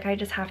productive. Like I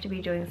just have to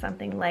be doing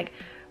something. Like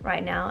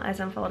right now, as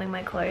I'm folding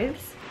my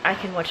clothes, I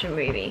can watch a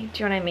movie.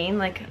 Do you know what I mean?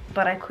 Like,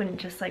 but I couldn't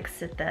just like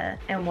sit there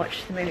and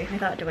watch the movie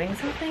without doing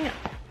something.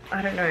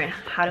 I don't know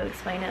how to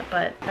explain it,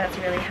 but that's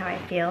really how I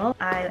feel.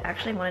 I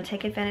actually want to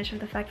take advantage of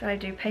the fact that I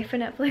do pay for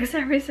Netflix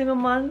every single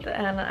month,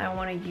 and I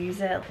want to use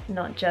it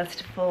not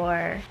just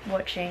for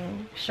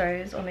watching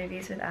shows or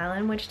movies with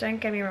Alan, which don't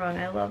get me wrong,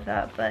 I love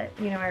that, but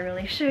you know, I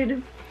really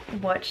should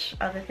watch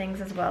other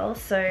things as well.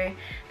 So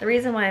the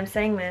reason why I'm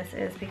saying this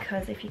is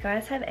because if you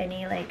guys have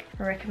any like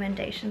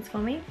recommendations for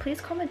me,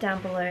 please comment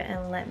down below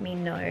and let me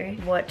know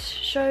what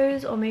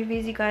shows or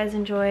movies you guys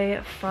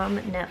enjoy from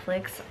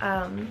Netflix.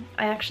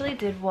 I actually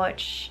did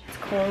watch, it's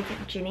called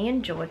Ginny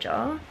and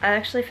Georgia. I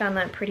actually found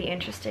that pretty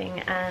interesting,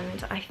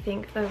 and I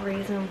think the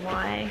reason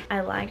why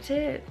I liked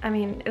it, I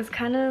mean, it was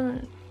kind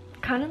of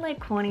like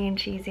corny and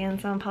cheesy in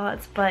some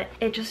parts, but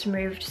it just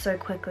moved so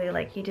quickly.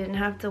 Like, you didn't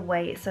have to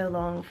wait so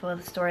long for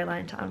the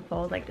storyline to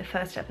unfold. Like the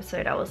first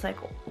episode, I was like,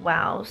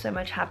 wow, so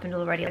much happened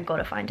already, I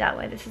gotta find out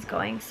where this is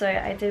going. So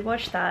I did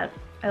watch that.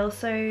 I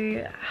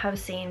also have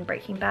seen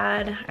Breaking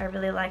Bad. I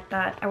really like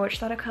that. I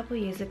watched that a couple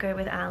years ago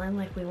with Alan.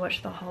 Like, we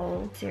watched the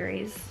whole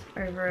series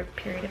over a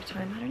period of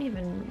time. I don't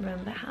even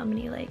remember how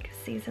many like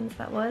seasons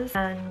that was.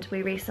 And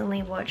we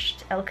recently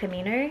watched El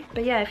Camino.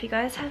 But yeah, if you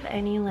guys have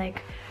any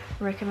like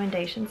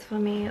recommendations for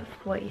me of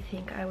what you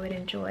think I would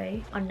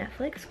enjoy on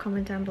Netflix,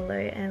 comment down below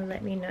and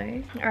let me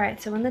know. Alright,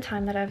 so in the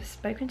time that I've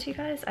spoken to you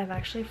guys, I've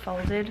actually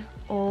folded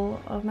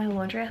all of my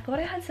laundry. I thought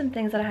I had some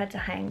things that I had to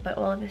hang, but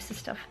all of this is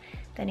stuff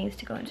that needs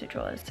to go into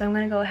drawers. So I'm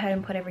gonna go ahead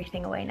and put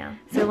everything away now.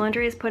 So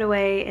laundry is put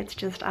away. It's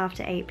just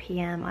after 8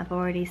 p.m. I've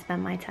already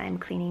spent my time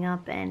cleaning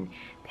up and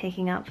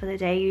picking up for the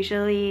day.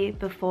 Usually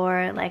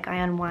before like I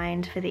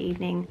unwind for the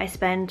evening, I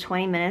spend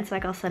 20 minutes,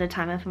 like I'll set a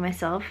timer for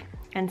myself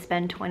and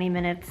spend 20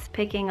 minutes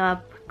picking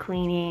up,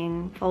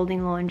 cleaning,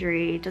 folding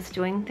laundry, just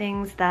doing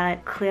things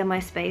that clear my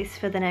space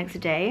for the next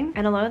day.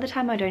 And a lot of the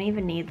time I don't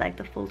even need like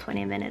the full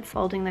 20 minutes.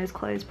 Folding those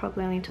clothes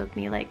probably only took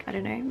me like, I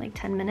don't know, like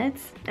 10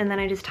 minutes. And then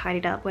I just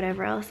tidied up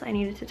whatever else I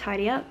needed to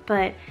tidy up.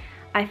 But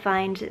I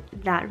find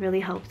that really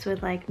helps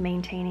with like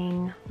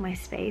maintaining my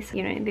space.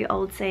 You know, the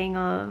old saying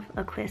of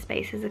a clear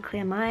space is a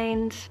clear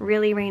mind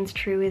really reigns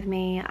true with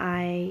me.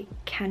 I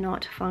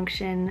cannot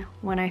function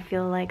when I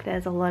feel like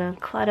there's a lot of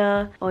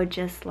clutter or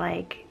just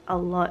like a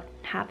lot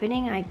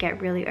happening. I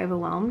get really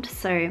overwhelmed.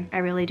 So I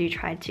really do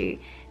try to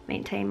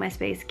maintain my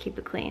space, keep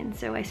it clean.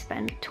 So I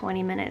spend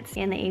 20 minutes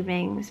in the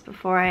evenings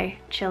before I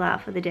chill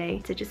out for the day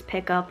to just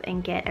pick up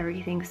and get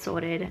everything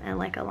sorted and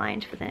like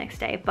aligned for the next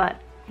day.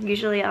 But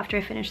usually after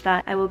I finish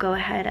that, I will go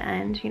ahead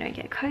and, you know,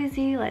 get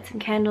cozy, light some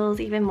candles,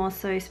 even more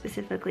so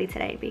specifically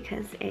today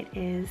because it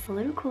is a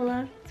little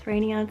cooler. It's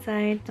raining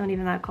outside. It's not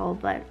even that cold,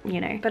 but you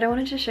know. But I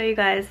wanted to show you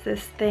guys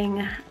this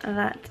thing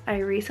that I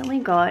recently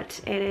got.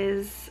 It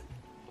is,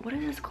 what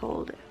is this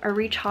called? A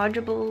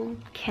rechargeable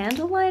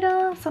candle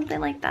lighter, something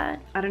like that.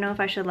 I don't know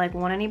if I should like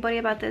warn anybody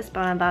about this,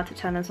 but I'm about to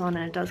turn this on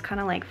and it does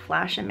kind of like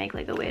flash and make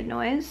like a weird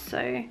noise,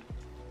 so.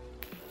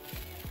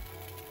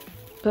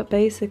 But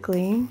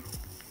basically,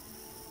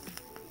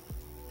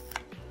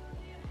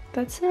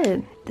 that's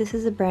it. This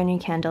is a brand new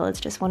candle. It's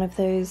just one of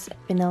those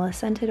vanilla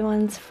scented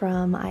ones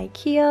from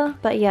IKEA.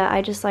 But yeah,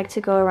 I just like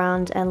to go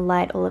around and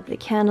light all of the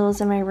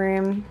candles in my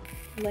room.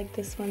 Like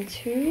this one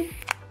too.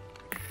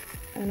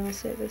 And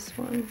also this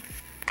one.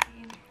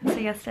 So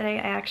yesterday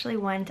I actually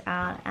went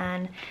out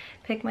and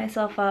picked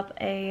myself up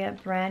a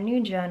brand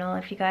new journal.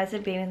 If you guys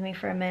have been with me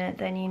for a minute,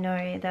 then you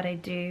know that I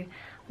do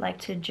like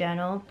to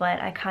journal,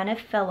 but I kind of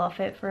fell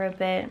off it for a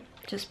bit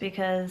just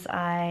because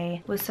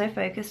I was so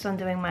focused on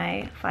doing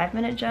my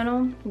 5-minute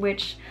journal,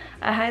 which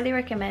I highly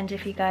recommend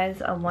if you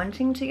guys are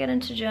wanting to get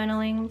into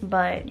journaling,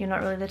 but you're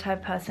not really the type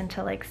of person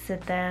to like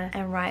sit there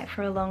and write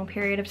for a long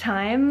period of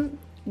time.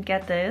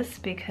 Get this,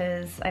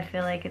 because I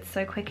feel like it's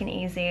so quick and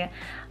easy.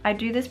 I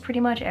do this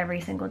pretty much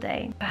every single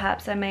day.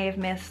 Perhaps I may have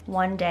missed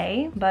one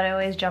day, but I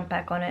always jump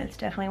back on it. It's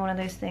definitely one of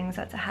those things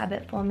that's a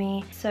habit for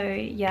me. So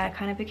yeah, I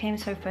kind of became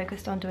so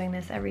focused on doing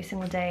this every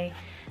single day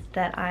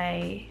that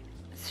I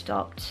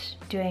stopped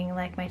doing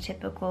like my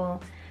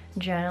typical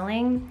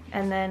journaling.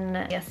 And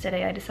then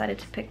yesterday I decided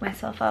to pick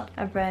myself up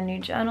a brand new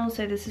journal.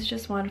 So this is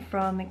just one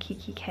from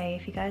Kiki K.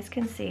 If you guys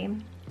can see,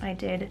 I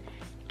did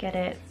get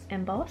it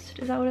embossed,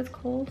 is that what it's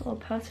called, or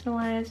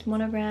personalized,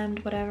 monogrammed,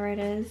 whatever it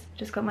is.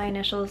 Just got my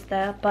initials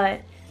there,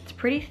 but it's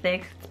pretty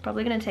thick. It's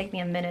probably gonna take me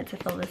a minute to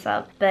fill this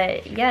up,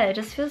 but yeah, it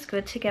just feels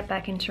good to get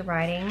back into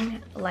writing.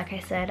 Like I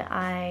said,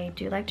 I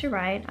do like to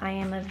write. I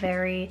am a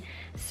very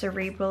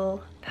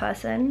cerebral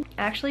person.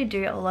 I actually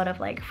do a lot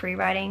of like free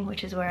writing,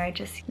 which is where I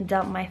just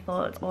dump my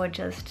thoughts or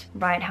just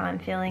write how I'm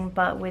feeling.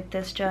 But with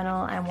this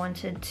journal, I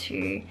wanted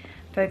to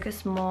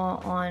focus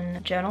more on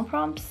journal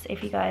prompts,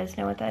 if you guys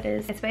know what that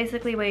is. It's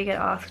basically where you get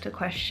asked a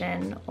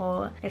question,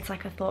 or it's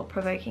like a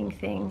thought-provoking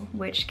thing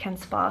which can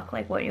spark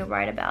like what you'll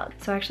write about.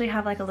 So I actually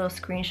have like a little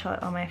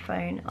screenshot on my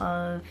phone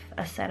of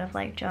a set of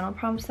like journal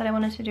prompts that I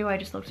wanted to do. I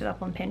just looked it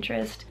up on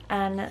Pinterest,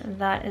 and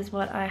that is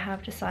what I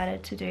have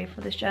decided to do for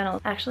this journal.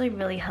 It actually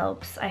really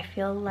helps. I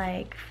feel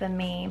like for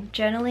me,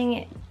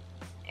 journaling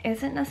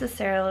isn't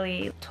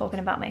necessarily talking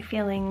about my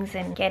feelings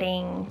and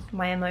getting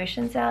my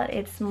emotions out.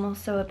 It's more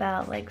so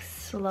about like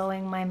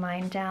slowing my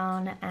mind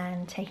down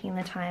and taking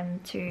the time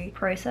to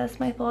process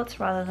my thoughts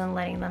rather than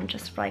letting them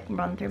just like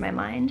run through my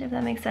mind, if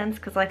that makes sense.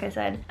 Because like I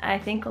said, I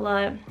think a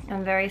lot,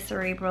 I'm very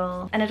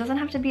cerebral, and it doesn't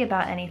have to be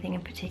about anything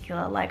in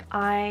particular. Like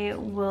I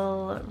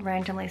will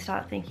randomly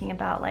start thinking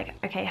about like,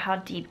 okay, how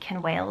deep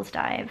can whales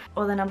dive?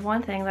 Or the number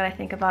one thing that I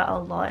think about a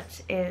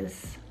lot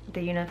is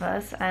the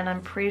universe, and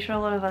I'm pretty sure a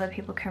lot of other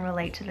people can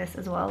relate to this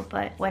as well.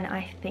 But when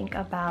I think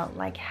about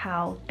like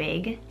how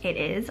big it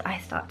is, I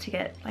start to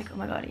get like, oh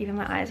my god, even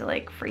my eyes are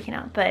like freaking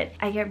out. But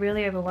I get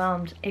really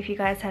overwhelmed. If you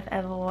guys have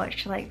ever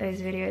watched like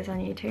those videos on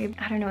YouTube,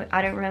 I don't know,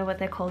 I don't remember what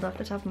they're called off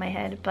the top of my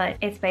head, but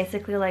it's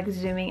basically like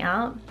zooming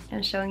out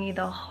and showing you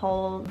the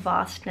whole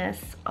vastness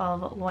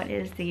of what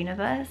is the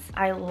universe.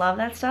 I love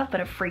that stuff, but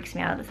it freaks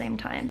me out at the same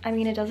time. I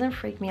mean, it doesn't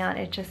freak me out,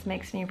 it just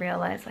makes me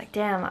realize like,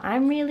 damn,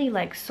 I'm really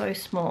like so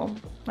small,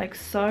 like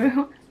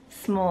so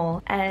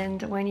small.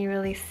 And when you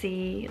really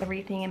see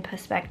everything in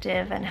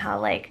perspective and how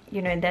like,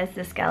 you know, there's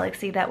this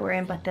galaxy that we're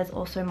in, but there's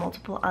also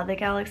multiple other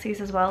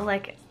galaxies as well,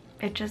 like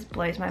it just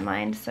blows my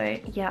mind. So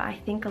yeah, I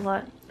think a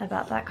lot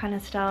about that kind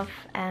of stuff,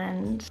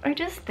 and I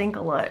just think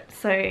a lot.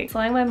 So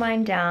slowing my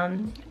mind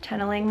down,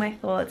 channeling my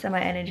thoughts and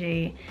my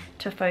energy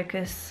to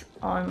focus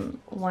on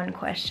one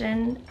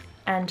question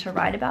and to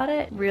write about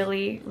it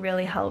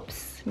really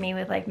helps me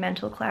with like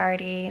mental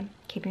clarity,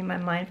 keeping my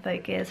mind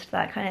focused,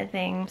 that kind of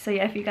thing. So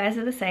yeah, if you guys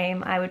are the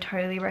same, I would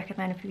totally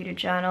recommend for you to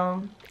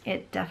journal.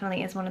 It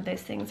definitely is one of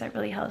those things that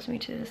really helps me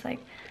to just like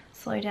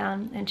slow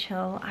down and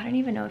chill. I don't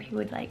even know if you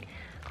would like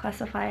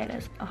classify it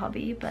as a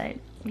hobby, but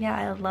yeah,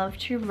 I love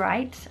to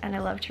write and I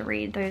love to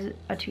read. Those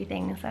are two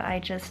things that I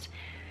just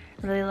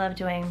really love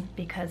doing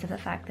because of the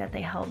fact that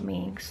they help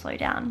me slow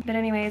down. But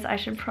anyways, I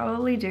should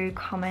probably do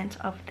comment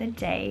of the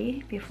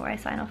day before I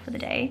sign off for the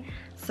day.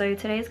 So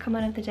today's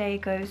comment of the day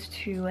goes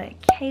to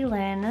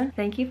Kaylin.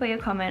 Thank you for your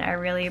comment, I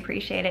really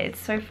appreciate it. It's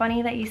so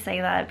funny that you say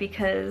that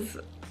because,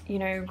 you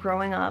know,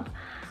 growing up,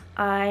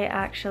 I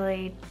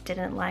actually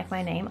didn't like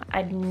my name.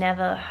 I'd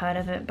never heard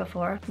of it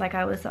before. Like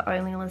I was the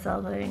only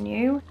Leizel that I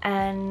knew,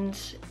 and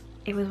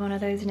it was one of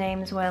those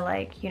names where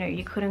like, you know,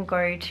 you couldn't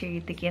go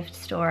to the gift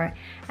store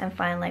and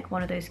find like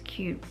one of those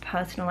cute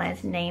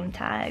personalized name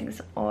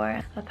tags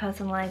or a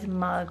personalized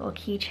mug or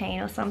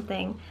keychain or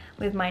something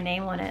with my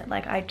name on it.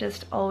 Like I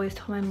just always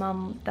told my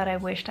mum that I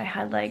wished I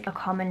had like a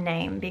common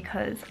name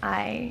because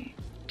I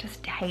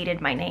just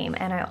hated my name.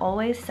 And I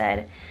always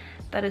said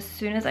that as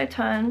soon as I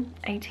turned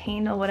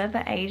 18 or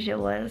whatever age it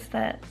was,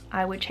 that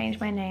I would change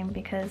my name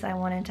because I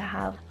wanted to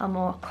have a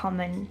more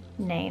common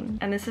name.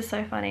 And this is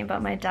so funny,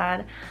 but my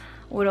dad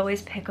would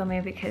always pick on me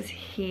because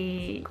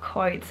he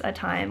quotes a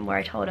time where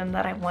I told him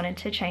that I wanted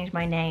to change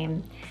my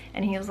name,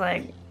 and he was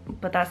like,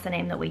 but that's the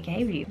name that we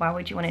gave you, why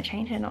would you want to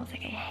change it? And I was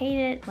like, I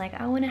hate it, like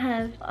I want to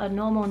have a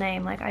normal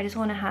name, like I just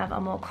want to have a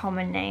more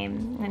common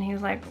name. And he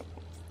was like,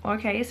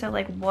 okay, so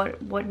like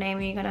what name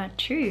are you gonna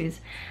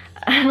choose?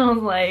 And I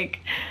was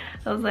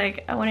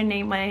like, I want to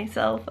name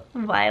myself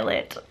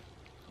Violet.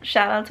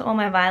 Shout out to all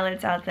my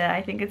Violets out there.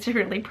 I think it's a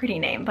really pretty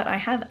name, but I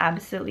have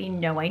absolutely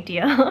no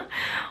idea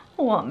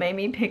what made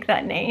me pick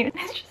that name.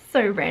 It's just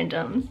so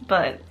random,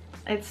 but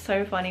it's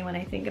so funny when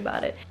I think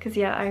about it. Because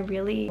yeah, I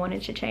really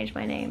wanted to change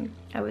my name.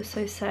 I was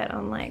so set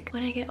on like,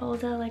 when I get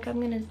older, like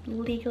I'm gonna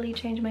legally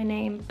change my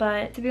name.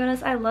 But to be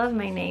honest, I love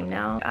my name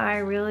now. I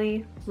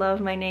really love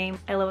my name.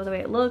 I love the way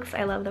it looks.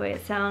 I love the way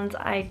it sounds.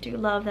 I do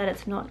love that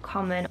it's not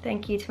common.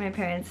 Thank you to my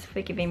parents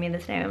for giving me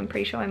this name. I'm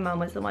pretty sure my mom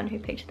was the one who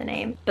picked the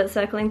name. But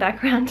circling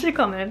back around to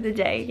comment of the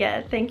day,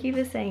 yeah, thank you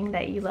for saying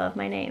that you love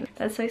my name.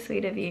 That's so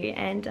sweet of you,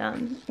 and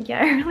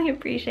yeah, I really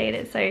appreciate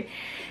it. So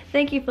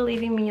thank you for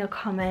leaving me your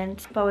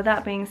comment. But with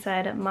that being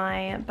said,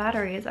 my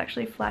battery is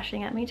actually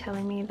flashing at me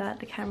telling me that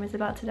the camera's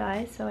about to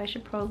die, so I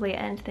should probably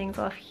end things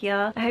off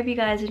here. I hope you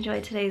guys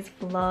enjoyed today's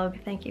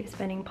vlog. Thank you for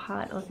spending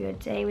part of your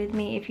day with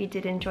me. If you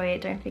did enjoy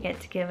it, don't forget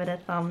to give it a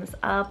thumbs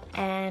up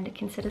and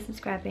consider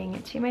subscribing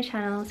to my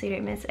channel so you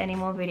don't miss any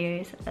more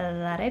videos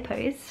that I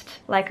post.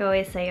 Like I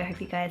always say, I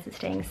hope you guys are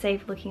staying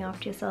safe, looking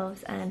after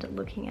yourselves and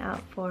looking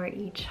out for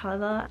each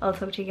other. I'll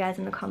talk to you guys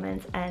in the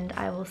comments, and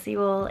I will see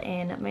you all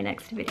in my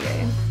next video.